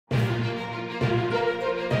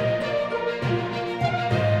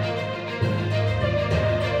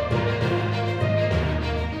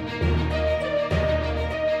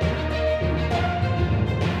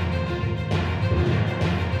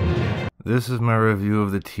This is my review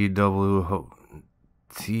of the TWA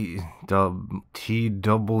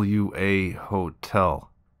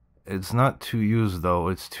hotel. It's not two U's though,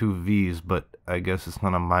 it's two V's, but I guess it's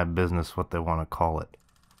none of my business what they want to call it.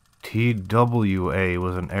 TWA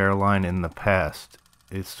was an airline in the past.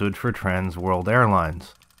 It stood for Trans World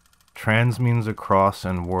Airlines. Trans means across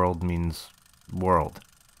and world means world.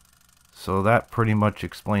 So that pretty much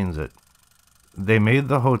explains it. They made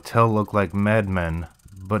the hotel look like Mad Men,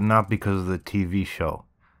 but not because of the TV show.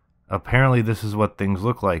 Apparently this is what things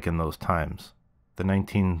look like in those times. The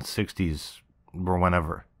 1960s or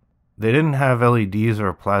whenever. They didn't have LEDs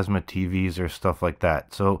or plasma TVs or stuff like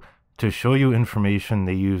that, so to show you information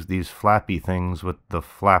they used these flappy things with the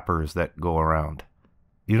flappers that go around.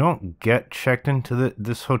 You don't get checked into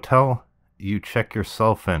this hotel, you check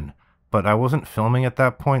yourself in. But I wasn't filming at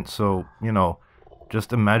that point, so, you know,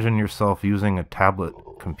 just imagine yourself using a tablet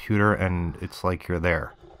computer and it's like you're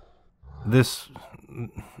there. This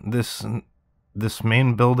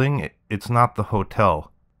main building, it's not the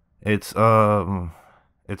hotel. It's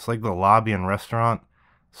like the lobby and restaurant,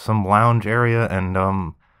 some lounge area,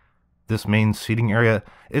 and this main seating area.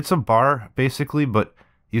 It's a bar, basically, but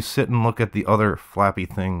you sit and look at the other flappy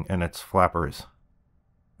thing and it's flappers.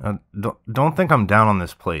 Don't think I'm down on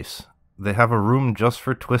this place. They have a room just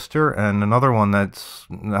for Twister and another one that's,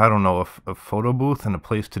 I don't know, a photo booth and a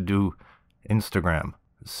place to do Instagram.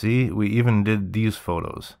 See, we even did these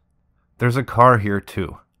photos. There's a car here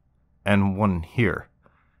too, and one here.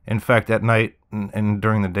 In fact, at night, and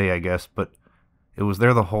during the day I guess, but it was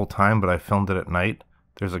there the whole time, but I filmed it at night.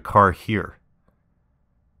 There's a car here.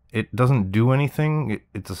 It doesn't do anything,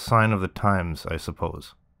 it's a sign of the times, I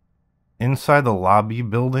suppose. Inside the lobby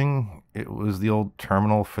building, it was the old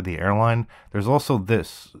terminal for the airline. There's also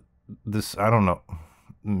this, I don't know,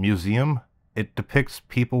 museum. It depicts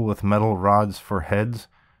people with metal rods for heads,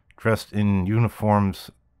 dressed in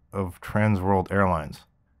uniforms of Trans World Airlines.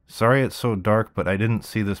 Sorry it's so dark, but I didn't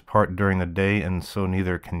see this part during the day, and so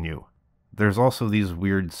neither can you. There's also these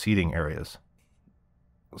weird seating areas.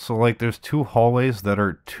 So like there's two hallways that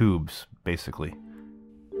are tubes, basically.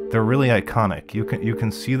 They're really iconic. You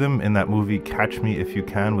can see them in that movie Catch Me If You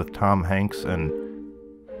Can with Tom Hanks and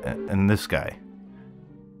this guy.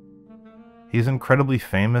 He's incredibly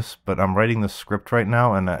famous, but I'm writing the script right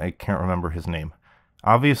now and I can't remember his name.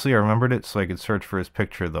 Obviously I remembered it so I could search for his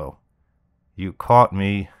picture though. You caught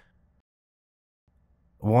me.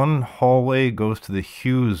 One hallway goes to the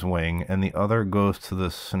Hughes wing and the other goes to the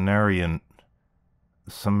Saarinen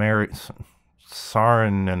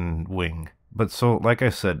wing. But so, like I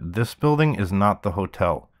said, this building is not the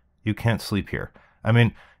hotel. You can't sleep here. I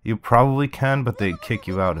mean, you probably can, but they'd kick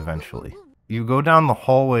you out eventually. You go down the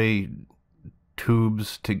hallway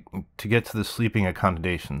tubes to get to the sleeping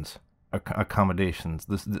accommodations.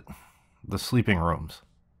 The sleeping rooms.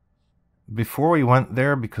 Before we went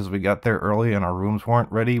there, because we got there early and our rooms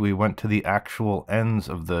weren't ready, we went to the actual ends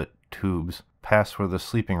of the tubes, past where the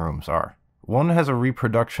sleeping rooms are. One has a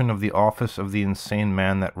reproduction of the office of the insane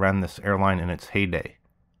man that ran this airline in its heyday.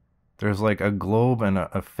 There's like a globe and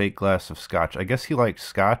a fake glass of scotch. I guess he liked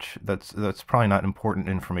scotch. That's probably not important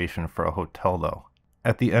information for a hotel though.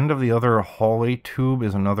 At the end of the other hallway tube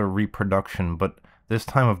is another reproduction, but this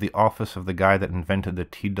time of the office of the guy that invented the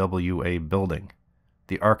TWA building.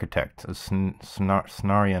 The architect,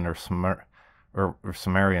 Snarian or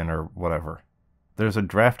Sumerian or whatever. There's a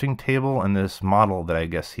drafting table and this model that I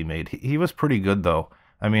guess he made. He was pretty good though.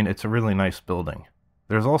 I mean, it's a really nice building.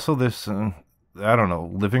 There's also this, I don't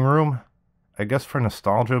know, living room? I guess for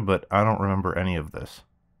nostalgia, but I don't remember any of this.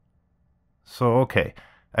 So, okay.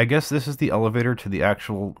 I guess this is the elevator to the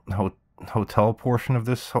actual hotel portion of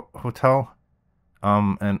this hotel.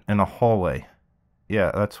 And a hallway.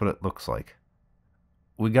 Yeah, that's what it looks like.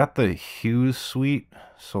 We got the Hughes suite,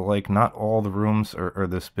 so like not all the rooms are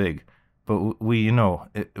this big. But we, you know,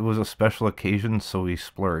 it was a special occasion, so we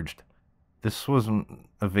splurged. This was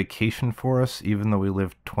a vacation for us, even though we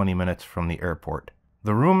lived 20 minutes from the airport.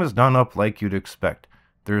 The room is done up like you'd expect.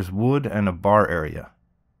 There's wood and a bar area.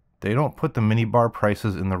 They don't put the minibar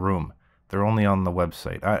prices in the room. They're only on the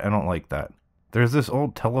website. I don't like that. There's this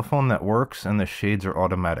old telephone that works, and the shades are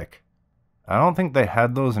automatic. I don't think they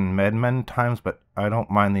had those in Mad Men times, but I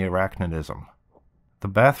don't mind the arachnoidism. The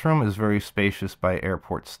bathroom is very spacious by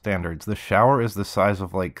airport standards. The shower is the size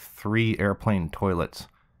of like 3 airplane toilets.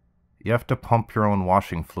 You have to pump your own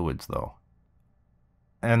washing fluids though.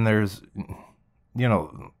 And there's, you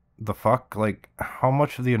know, the fuck? Like, how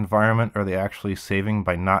much of the environment are they actually saving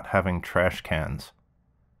by not having trash cans?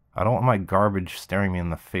 I don't want my garbage staring me in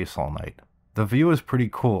the face all night. The view is pretty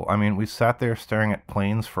cool. I mean, we sat there staring at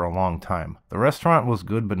planes for a long time. The restaurant was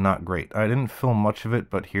good but not great. I didn't film much of it,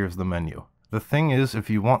 but here's the menu. The thing is, if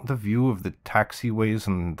you want the view of the taxiways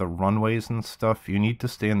and the runways and stuff, you need to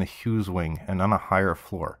stay in the Hughes wing and on a higher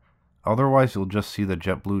floor. Otherwise, you'll just see the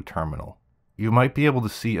JetBlue terminal. You might be able to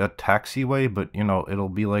see a taxiway, but you know, it'll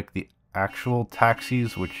be like the actual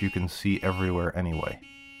taxis, which you can see everywhere anyway.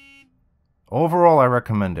 Overall, I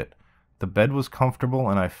recommend it. The bed was comfortable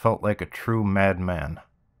and I felt like a true madman.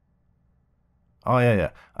 Oh yeah,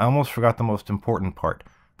 I almost forgot the most important part.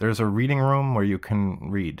 There's a reading room where you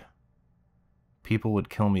can read. People would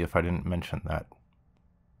kill me if I didn't mention that.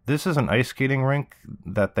 This is an ice skating rink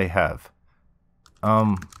that they have.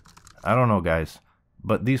 I don't know, guys,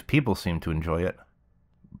 but these people seem to enjoy it.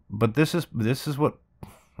 But this is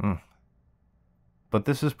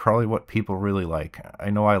probably what people really like. I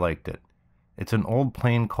know I liked it. It's an old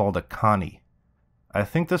plane called a Connie. I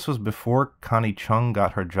think this was before Connie Chung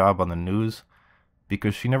got her job on the news,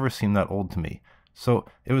 because she never seemed that old to me. So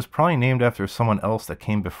it was probably named after someone else that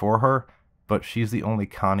came before her, but she's the only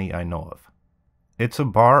Connie I know of. It's a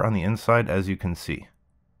bar on the inside, as you can see.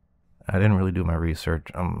 I didn't really do my research.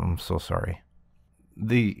 I'm so sorry.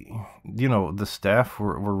 The staff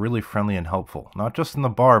were really friendly and helpful. Not just in the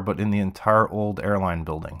bar, but in the entire old airline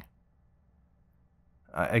building.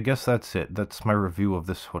 I guess that's it. That's my review of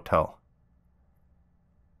this hotel.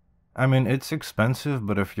 I mean, it's expensive,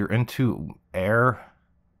 but if you're into air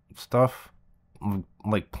stuff,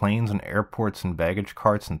 like planes and airports and baggage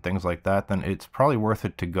carts and things like that, then it's probably worth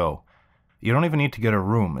it to go. You don't even need to get a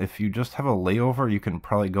room. If you just have a layover, you can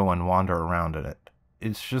probably go and wander around in it.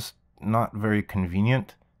 It's just not very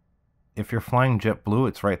convenient. If you're flying JetBlue,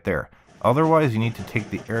 it's right there. Otherwise, you need to take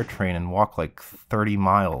the air train and walk like 30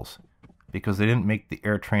 miles because they didn't make the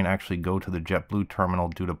air train actually go to the JetBlue terminal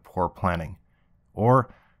due to poor planning.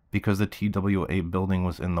 Or because the TWA building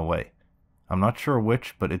was in the way. I'm not sure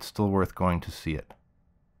which, but it's still worth going to see it.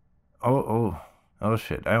 Oh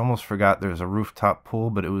shit, I almost forgot there's a rooftop pool,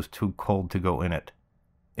 but it was too cold to go in it.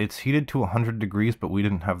 It's heated to 100 degrees, but we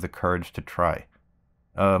didn't have the courage to try.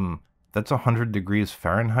 That's 100 degrees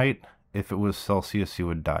Fahrenheit. If it was Celsius, you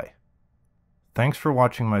would die. Thanks for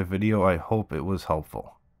watching my video. I hope it was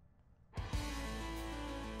helpful.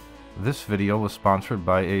 This video was sponsored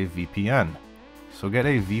by a VPN. So get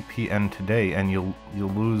a VPN today and you'll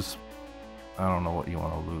lose, I don't know what you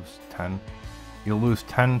want to lose, 10? You'll lose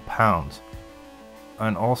 10 pounds.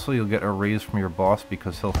 And also you'll get a raise from your boss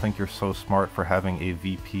because he'll think you're so smart for having a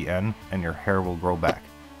VPN and your hair will grow back.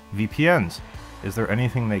 VPNs! Is there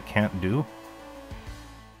anything they can't do?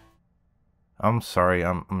 I'm sorry,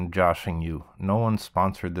 I'm joshing you. No one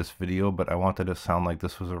sponsored this video, but I wanted to sound like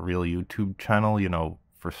this was a real YouTube channel, you know,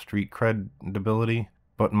 for street credibility.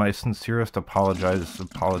 But my sincerest apologies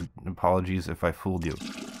if I fooled you.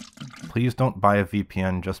 Please don't buy a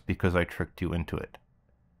VPN just because I tricked you into it.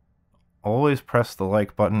 Always press the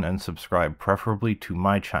like button and subscribe, preferably to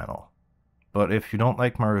my channel. But if you don't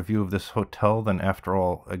like my review of this hotel, then after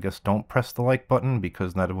all, I guess don't press the like button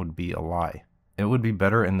because that would be a lie. It would be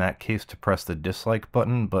better in that case to press the dislike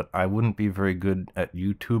button, but I wouldn't be very good at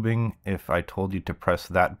YouTubing if I told you to press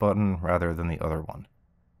that button rather than the other one.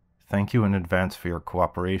 Thank you in advance for your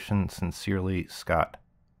cooperation. Sincerely, Scott.